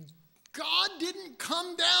didn't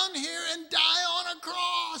come down here and die on a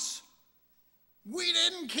cross. We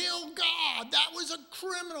didn't kill God. That was a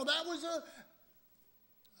criminal. That was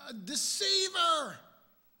a deceiver.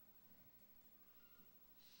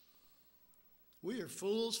 We are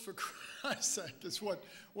fools for Christ's sake, is what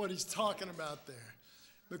he's talking about there.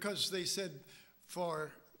 Because they said,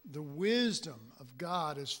 for the wisdom of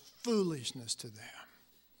God is foolishness to them.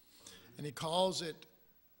 And he calls it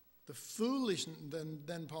the foolishness,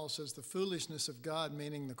 then Paul says the foolishness of God,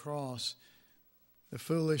 meaning the cross. The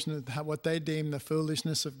foolishness, what they deem the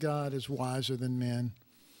foolishness of God is wiser than men.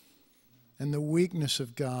 And the weakness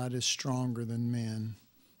of God is stronger than men.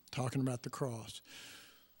 Talking about the cross.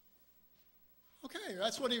 Okay,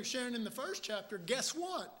 that's what he was sharing in the first chapter. Guess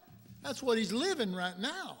what? That's what he's living right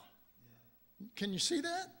now. Can you see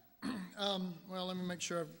that? Well, let me make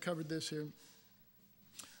sure I've covered this here.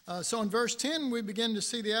 So in verse 10, we begin to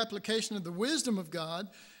see the application of the wisdom of God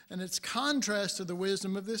and its contrast to the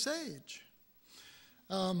wisdom of this age.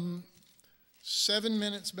 7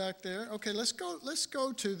 minutes back there. Okay, let's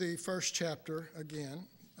go to the first chapter again.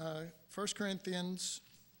 1 Corinthians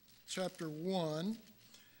chapter 1.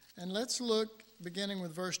 And let's look beginning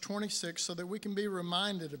with verse 26 so that we can be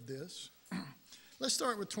reminded of this. Let's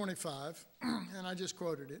start with 25, and I just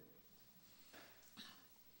quoted it.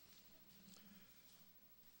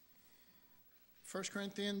 First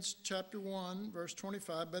Corinthians chapter 1, verse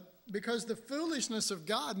 25, but because the foolishness of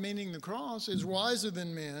God, meaning the cross, is wiser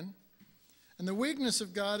than men, and the weakness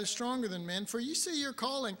of God is stronger than men, for you see your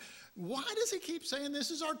calling. Why does he keep saying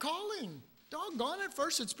this is our calling? Doggone it,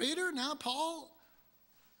 first it's Peter, now Paul.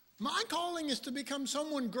 My calling is to become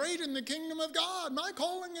someone great in the kingdom of God. My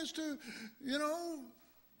calling is to,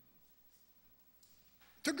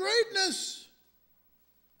 to greatness.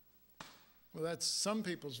 Well, that's some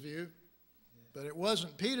people's view, but it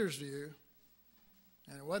wasn't Peter's view,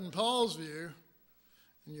 and it wasn't Paul's view,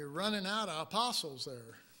 and you're running out of apostles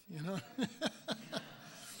there,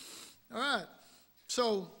 All right,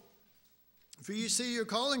 so for you see your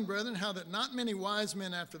calling, brethren, how that not many wise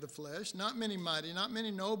men after the flesh, not many mighty, not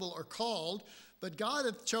many noble are called, but God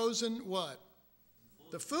hath chosen what?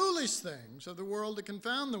 The foolish things of the world to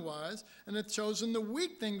confound the wise, and hath chosen the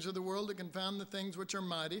weak things of the world to confound the things which are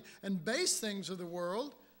mighty, and base things of the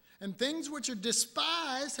world, and things which are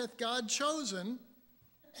despised hath God chosen,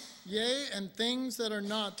 yea, and things that are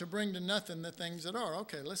not, to bring to nothing the things that are.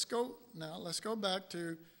 Okay, let's go back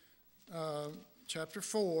to chapter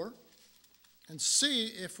 4. And see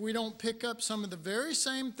if we don't pick up some of the very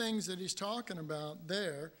same things that he's talking about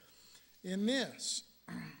there in this.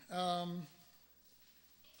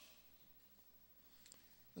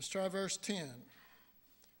 Let's try verse 10.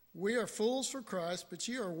 We are fools for Christ, but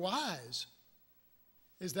ye are wise.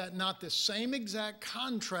 Is that not the same exact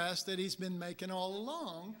contrast that he's been making all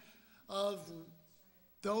along of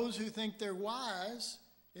those who think they're wise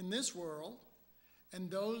in this world? And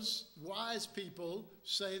those wise people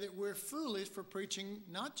say that we're foolish for preaching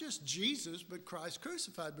not just Jesus, but Christ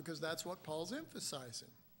crucified, because that's what Paul's emphasizing.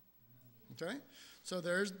 Okay? So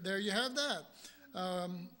there you have that.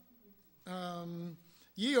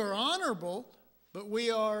 Ye are honorable, but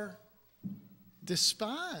we are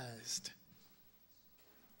despised.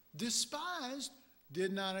 Despised,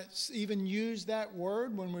 did not even use that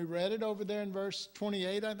word when we read it over there in verse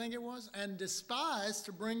 28, I think it was, and despised,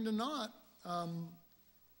 to bring to naught.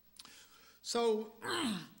 So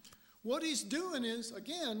what he's doing is,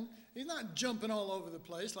 again, he's not jumping all over the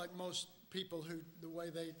place like most people who, the way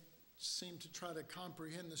they seem to try to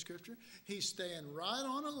comprehend the scripture. He's staying right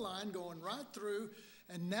on a line, going right through,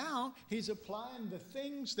 and now he's applying the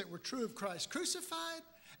things that were true of Christ crucified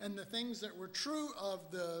and the things that were true of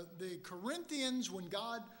the Corinthians when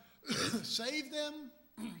God saved them.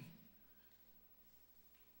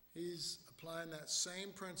 He's applying that same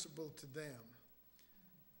principle to them.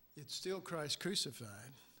 It's still Christ crucified.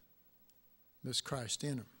 There's Christ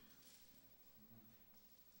in him.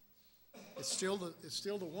 It's still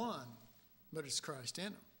the one, but it's Christ in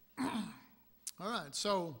him. All right,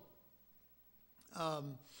 so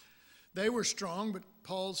they were strong, but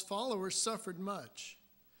Paul's followers suffered much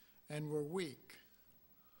and were weak.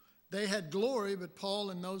 They had glory, but Paul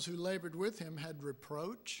and those who labored with him had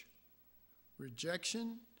reproach,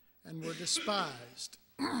 rejection, and were despised.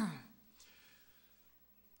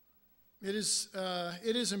 It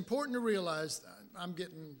is important to realize, I'm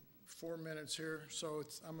getting 4 minutes here, so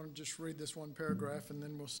I'm going to just read this one paragraph and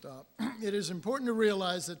then we'll stop. It is important to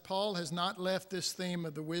realize that Paul has not left this theme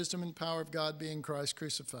of the wisdom and power of God being Christ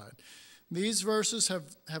crucified. These verses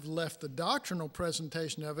have left the doctrinal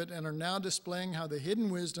presentation of it and are now displaying how the hidden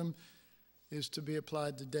wisdom is to be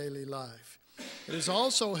applied to daily life. It is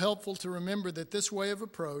also helpful to remember that this way of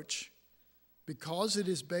approach, because it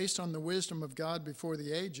is based on the wisdom of God before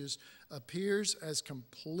the ages, appears as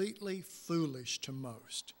completely foolish to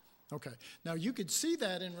most. Okay, now you could see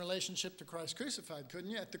that in relationship to Christ crucified, couldn't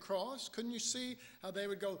you? At the cross, couldn't you see how they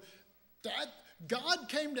would go, that God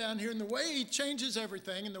came down here, and the way he changes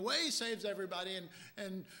everything and the way he saves everybody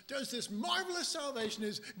and does this marvelous salvation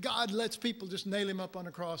is God lets people just nail him up on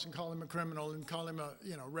a cross and call him a criminal and call him a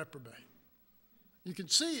reprobate. You can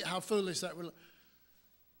see how foolish that would look.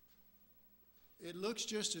 It looks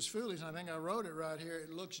just as foolish, and I think I wrote it right here.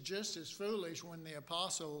 It looks just as foolish when the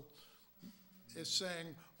apostle is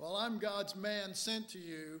saying, well, I'm God's man sent to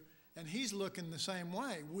you, and he's looking the same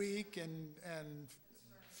way, weak and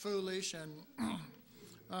foolish. And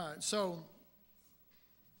all right, so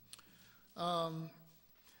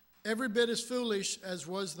every bit as foolish as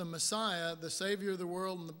was the Messiah, the Savior of the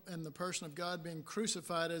world, and the person of God being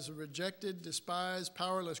crucified as a rejected, despised,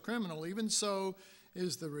 powerless criminal, even so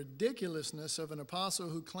is the ridiculousness of an apostle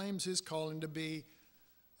who claims his calling to be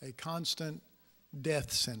a constant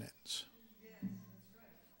death sentence.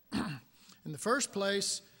 In the first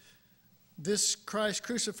place, this Christ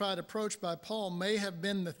crucified approach by Paul may have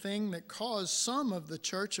been the thing that caused some of the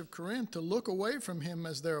church of Corinth to look away from him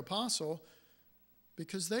as their apostle,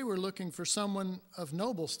 because they were looking for someone of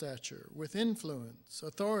noble stature, with influence,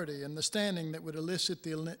 authority, and the standing that would elicit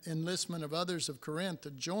the enlistment of others of Corinth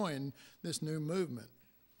to join this new movement.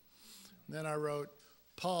 And then I wrote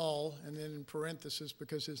Paul, and then in parentheses,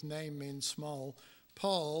 because his name means small,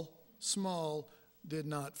 Paul, small, did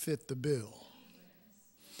not fit the bill.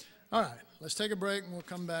 All right, let's take a break and we'll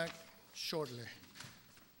come back shortly.